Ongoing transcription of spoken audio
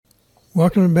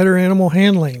Welcome to Better Animal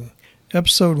Handling,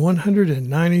 episode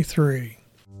 193.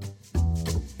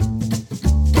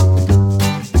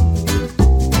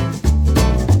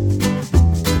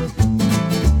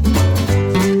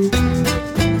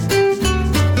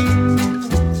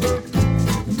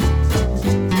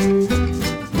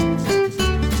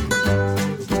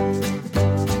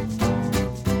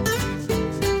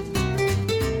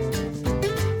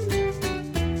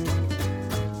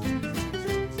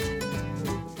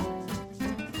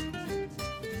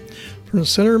 From the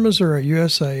center of Missouri,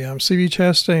 USA, I'm C.B.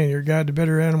 Chastain, your guide to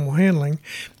better animal handling,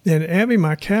 and Abby,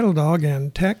 my cattle dog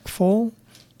and tactful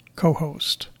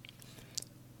co-host.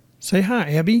 Say hi,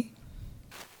 Abby.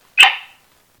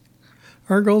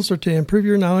 Our goals are to improve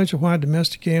your knowledge of why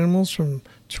domestic animals from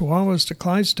Chihuahuas to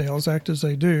Clydesdales act as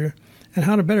they do, and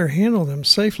how to better handle them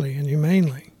safely and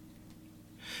humanely.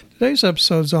 Today's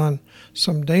episode is on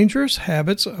some dangerous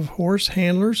habits of horse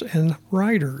handlers and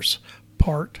riders,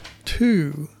 Part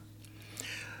 2.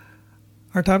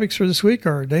 Our topics for this week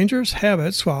are dangerous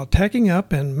habits while tacking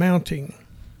up and mounting.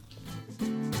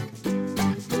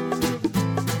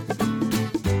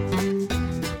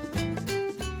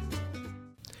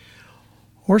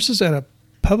 Horses at a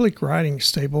public riding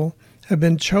stable have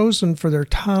been chosen for their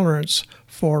tolerance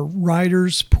for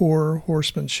riders' poor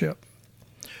horsemanship.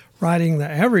 Riding the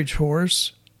average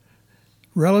horse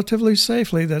relatively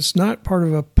safely that's not part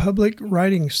of a public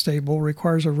riding stable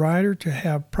requires a rider to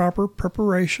have proper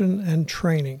preparation and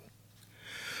training.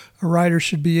 A rider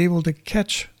should be able to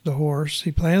catch the horse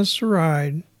he plans to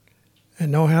ride and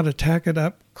know how to tack it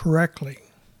up correctly.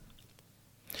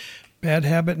 Bad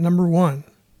habit number 1.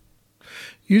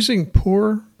 Using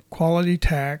poor quality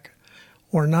tack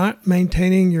or not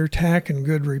maintaining your tack in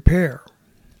good repair.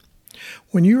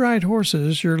 When you ride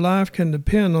horses, your life can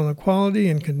depend on the quality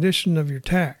and condition of your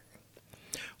tack.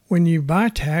 When you buy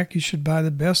tack, you should buy the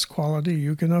best quality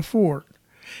you can afford.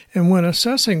 And when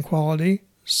assessing quality,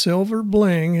 silver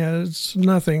bling adds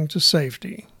nothing to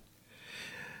safety.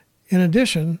 In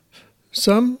addition,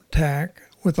 some tack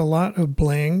with a lot of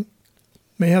bling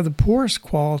may have the poorest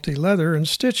quality leather and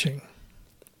stitching.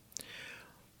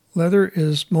 Leather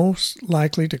is most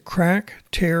likely to crack,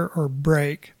 tear, or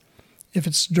break if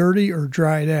it's dirty or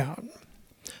dried out.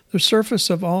 The surface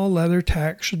of all leather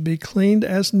tack should be cleaned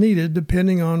as needed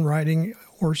depending on riding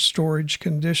or storage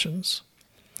conditions.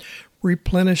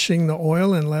 Replenishing the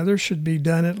oil in leather should be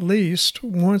done at least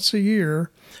once a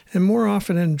year and more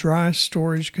often in dry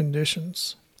storage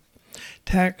conditions.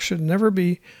 Tack should never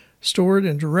be stored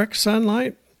in direct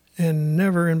sunlight and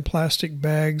never in plastic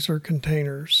bags or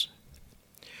containers.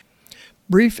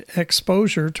 Brief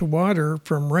exposure to water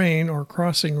from rain or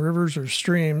crossing rivers or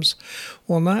streams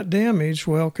will not damage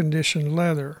well-conditioned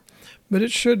leather, but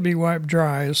it should be wiped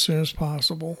dry as soon as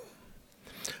possible.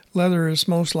 Leather is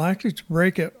most likely to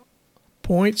break at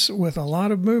points with a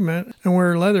lot of movement and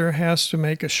where leather has to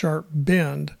make a sharp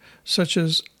bend, such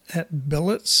as at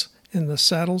billets in the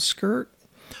saddle skirt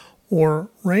or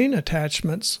rein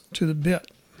attachments to the bit.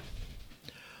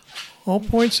 All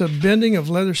points of bending of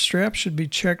leather straps should be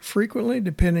checked frequently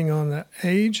depending on the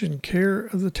age and care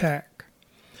of the tack.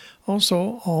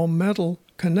 Also, all metal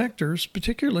connectors,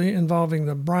 particularly involving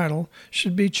the bridle,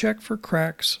 should be checked for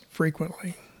cracks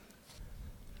frequently.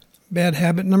 Bad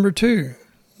habit number 2,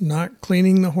 not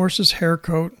cleaning the horse's hair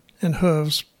coat and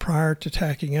hooves prior to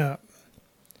tacking up.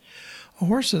 A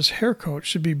horse's hair coat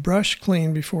should be brushed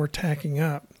clean before tacking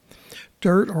up.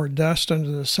 Dirt or dust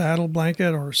under the saddle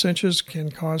blanket or cinches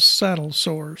can cause saddle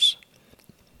sores.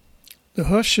 The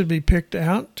hoof should be picked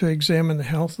out to examine the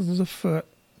health of the foot,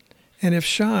 and if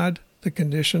shod, the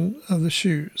condition of the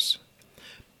shoes.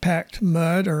 Packed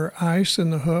mud or ice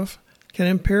in the hoof can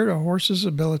impair a horse's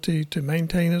ability to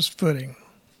maintain his footing.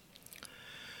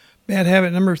 Bad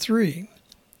habit number 3,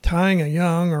 tying a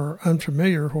young or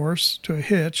unfamiliar horse to a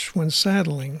hitch when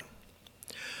saddling.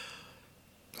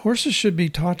 Horses should be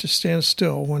taught to stand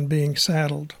still when being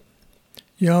saddled.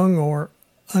 Young or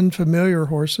unfamiliar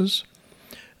horses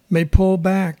may pull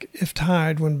back if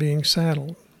tied when being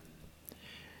saddled.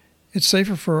 It's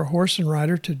safer for a horse and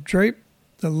rider to drape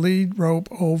the lead rope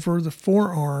over the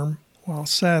forearm while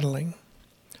saddling.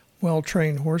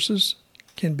 Well-trained horses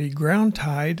can be ground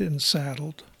tied and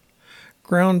saddled.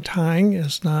 Ground tying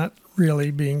is not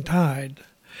really being tied.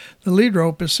 The lead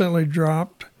rope is simply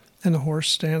dropped and the horse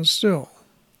stands still.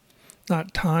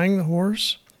 Not tying the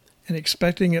horse and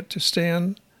expecting it to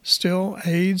stand still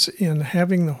aids in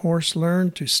having the horse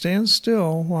learn to stand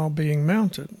still while being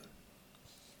mounted.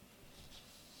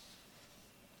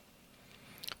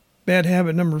 Bad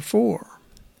habit number 4,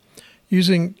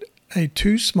 using a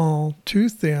too small, too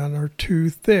thin, or too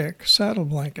thick saddle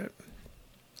blanket.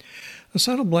 A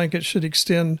saddle blanket should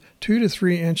extend 2 to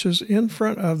 3 inches in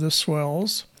front of the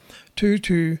swells, 2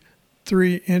 to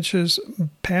 3 inches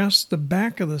past the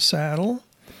back of the saddle,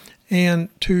 and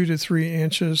 2 to 3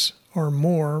 inches or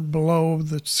more below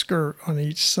the skirt on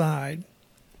each side.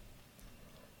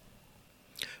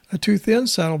 A too thin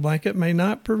saddle blanket may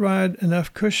not provide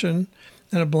enough cushion,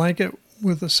 and a blanket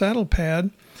with a saddle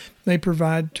pad may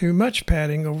provide too much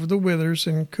padding over the withers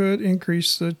and could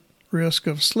increase the risk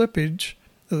of slippage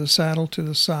of the saddle to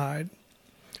the side.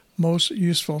 Most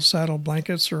useful saddle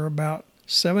blankets are about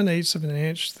 7/8 of an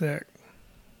inch thick.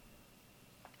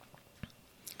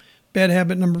 Bad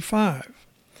habit number 5,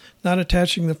 not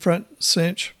attaching the front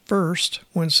cinch first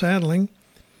when saddling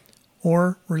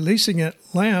or releasing it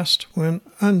last when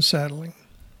unsaddling.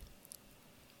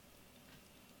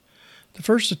 The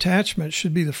first attachment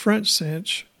should be the front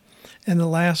cinch, and the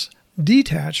last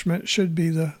detachment should be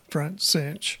the front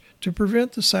cinch to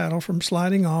prevent the saddle from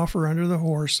sliding off or under the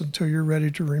horse until you're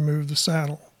ready to remove the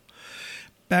saddle.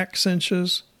 Back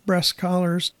cinches, breast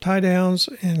collars, tie-downs,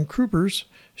 and croupers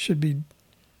should be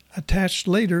attached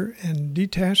later and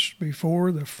detached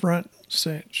before the front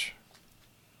cinch.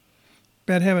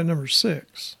 Bad habit number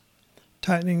 6,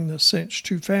 tightening the cinch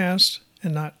too fast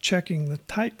and not checking the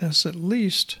tightness at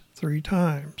least 3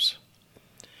 times.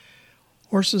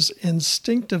 Horses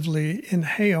instinctively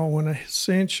inhale when a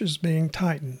cinch is being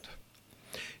tightened.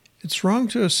 It's wrong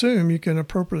to assume you can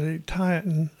appropriately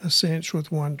tighten a cinch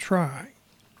with one try.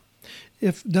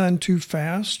 If done too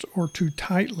fast or too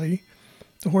tightly,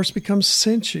 the horse becomes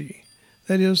cinchy.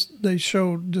 That is, they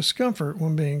show discomfort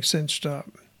when being cinched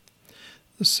up.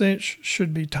 The cinch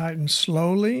should be tightened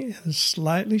slowly and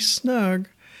slightly snug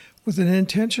with an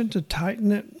intention to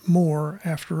tighten it more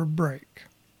after a break.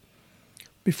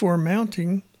 Before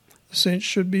mounting, the cinch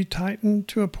should be tightened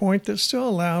to a point that still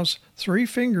allows 3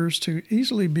 fingers to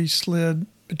easily be slid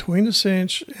between the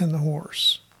cinch and the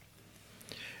horse.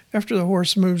 After the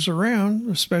horse moves around,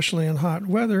 especially in hot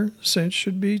weather, the cinch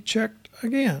should be checked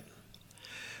again.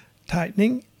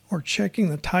 Tightening or checking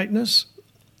the tightness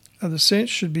of the cinch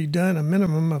should be done a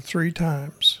minimum of 3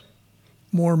 times.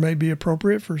 More may be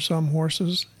appropriate for some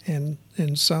horses and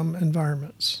in some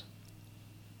environments.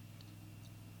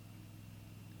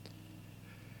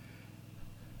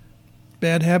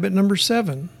 Bad habit number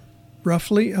 7,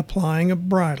 roughly applying a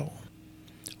bridle.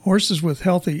 Horses with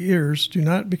healthy ears do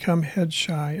not become head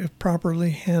shy if properly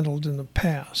handled in the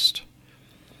past.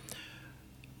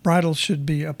 Bridles should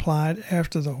be applied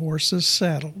after the horse is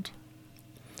saddled.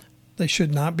 They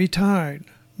should not be tied,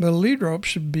 but a lead rope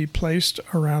should be placed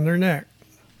around their neck,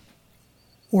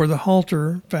 or the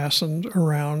halter fastened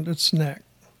around its neck,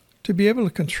 to be able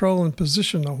to control and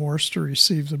position the horse to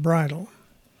receive the bridle.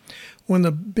 When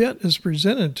the bit is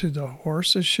presented to the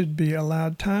horse, it should be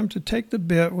allowed time to take the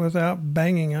bit without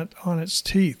banging it on its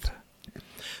teeth.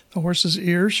 The horse's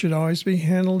ears should always be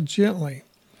handled gently,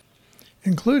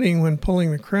 including when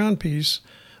pulling the crown piece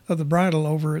of the bridle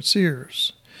over its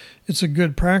ears. It's a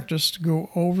good practice to go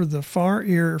over the far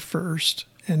ear first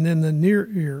and then the near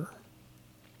ear,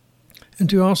 and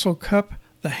to also cup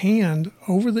the hand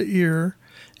over the ear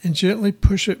and gently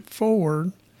push it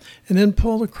forward, and then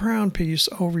pull the crown piece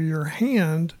over your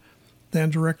hand, then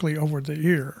directly over the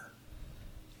ear.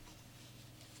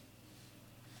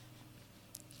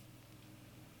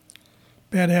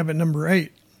 Bad habit number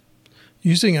 8,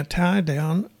 using a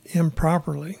tie-down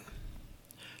improperly.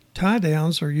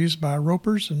 Tie-downs are used by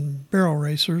ropers and barrel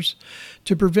racers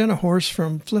to prevent a horse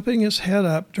from flipping his head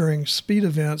up during speed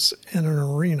events in an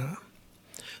arena.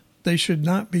 They should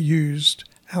not be used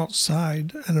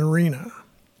outside an arena.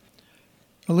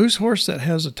 A loose horse that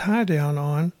has a tie-down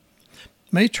on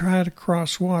may try to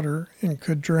cross water and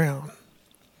could drown.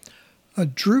 A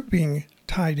drooping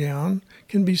tie-down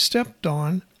can be stepped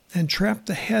on and trap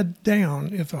the head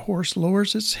down if the horse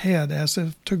lowers its head as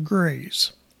if to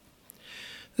graze.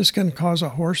 This can cause a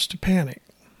horse to panic.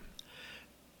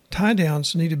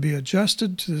 Tie-downs need to be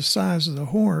adjusted to the size of the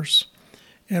horse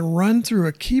and run through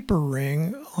a keeper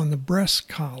ring on the breast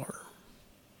collar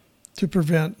to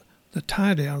prevent the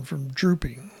tie-down from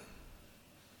drooping.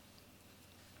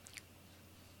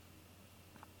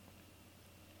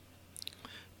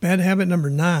 Bad habit number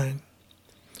 9,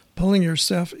 pulling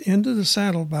yourself into the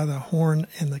saddle by the horn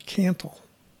and the cantle.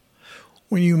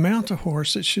 When you mount a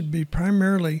horse, it should be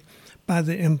primarily by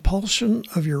the impulsion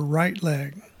of your right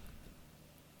leg.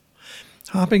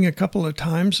 Hopping a couple of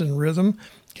times in rhythm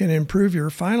can improve your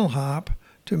final hop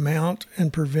to mount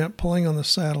and prevent pulling on the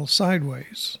saddle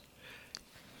sideways.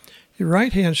 Your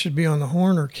right hand should be on the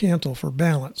horn or cantle for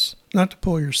balance, not to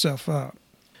pull yourself up.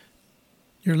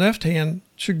 Your left hand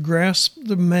should grasp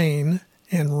the mane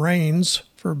and reins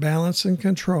for balance and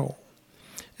control.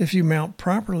 If you mount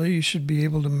properly, you should be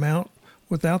able to mount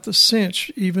without the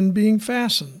cinch even being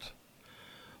fastened.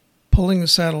 Pulling the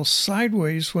saddle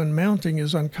sideways when mounting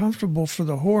is uncomfortable for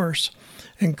the horse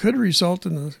and could result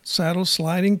in the saddle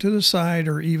sliding to the side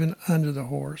or even under the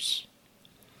horse.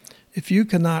 If you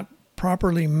cannot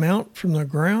properly mount from the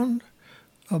ground,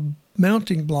 a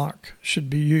mounting block should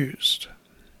be used.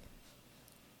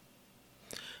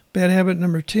 Bad habit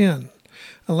number 10,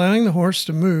 allowing the horse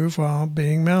to move while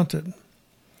being mounted.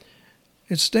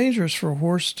 It's dangerous for a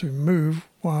horse to move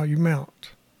while you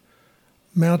mount.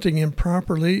 Mounting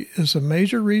improperly is a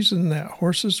major reason that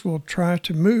horses will try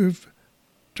to move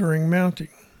during mounting.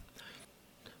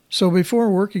 So before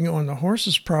working on the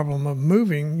horse's problem of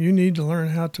moving, you need to learn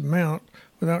how to mount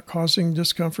without causing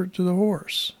discomfort to the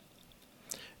horse.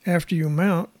 After you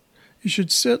mount, you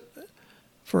should sit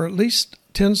for at least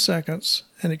 10 seconds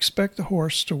and expect the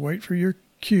horse to wait for your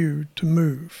cue to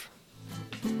move.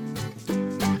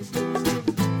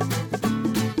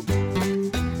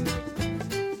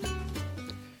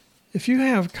 If you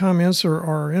have comments or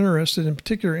are interested in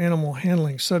particular animal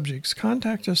handling subjects,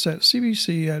 contact us at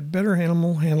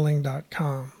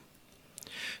cbc@betteranimalhandling.com.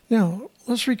 Now,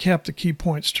 let's recap the key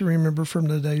points to remember from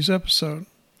today's episode.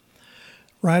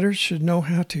 Riders should know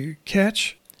how to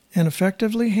catch and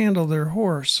effectively handle their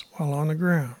horse while on the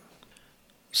ground.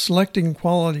 Selecting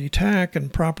quality tack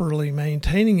and properly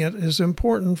maintaining it is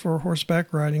important for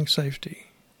horseback riding safety.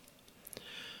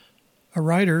 A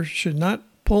rider should not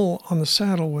pull on the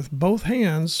saddle with both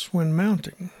hands when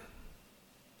mounting.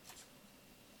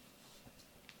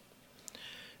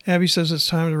 Abby says it's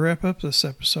time to wrap up this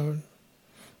episode.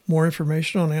 More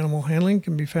information on animal handling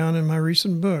can be found in my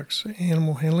recent books,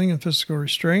 Animal Handling and Physical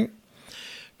Restraint,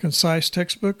 Concise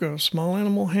Textbook of Small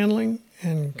Animal Handling,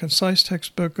 and Concise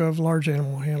Textbook of Large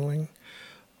Animal Handling,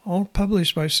 all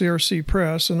published by CRC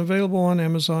Press and available on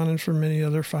Amazon and from many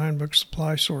other fine book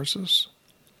supply sources.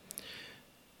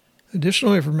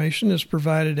 Additional information is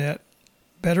provided at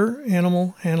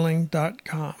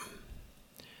betteranimalhandling.com.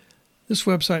 This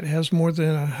website has more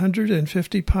than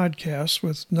 150 podcasts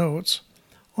with notes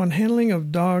on handling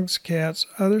of dogs, cats,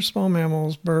 other small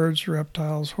mammals, birds,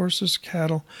 reptiles, horses,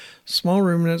 cattle, small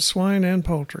ruminants, swine, and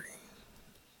poultry.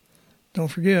 Don't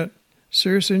forget,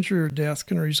 serious injury or death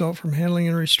can result from handling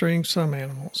and restraining some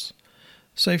animals.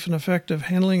 Safe and effective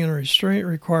handling and restraint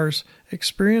requires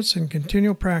experience and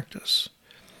continual practice.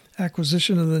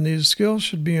 Acquisition of the needed skills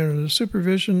should be under the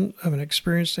supervision of an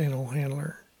experienced animal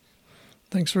handler.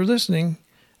 Thanks for listening.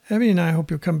 Abby and I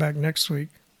hope you'll come back next week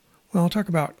when I'll talk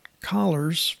about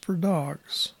collars for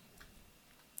dogs.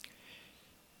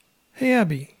 Hey,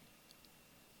 Abby,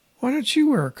 why don't you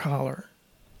wear a collar?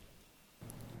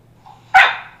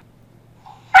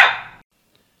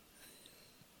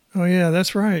 Oh, yeah,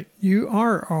 that's right. You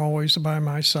are always by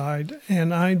my side,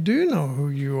 and I do know who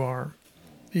you are,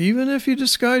 even if you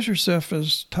disguise yourself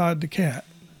as Todd the cat.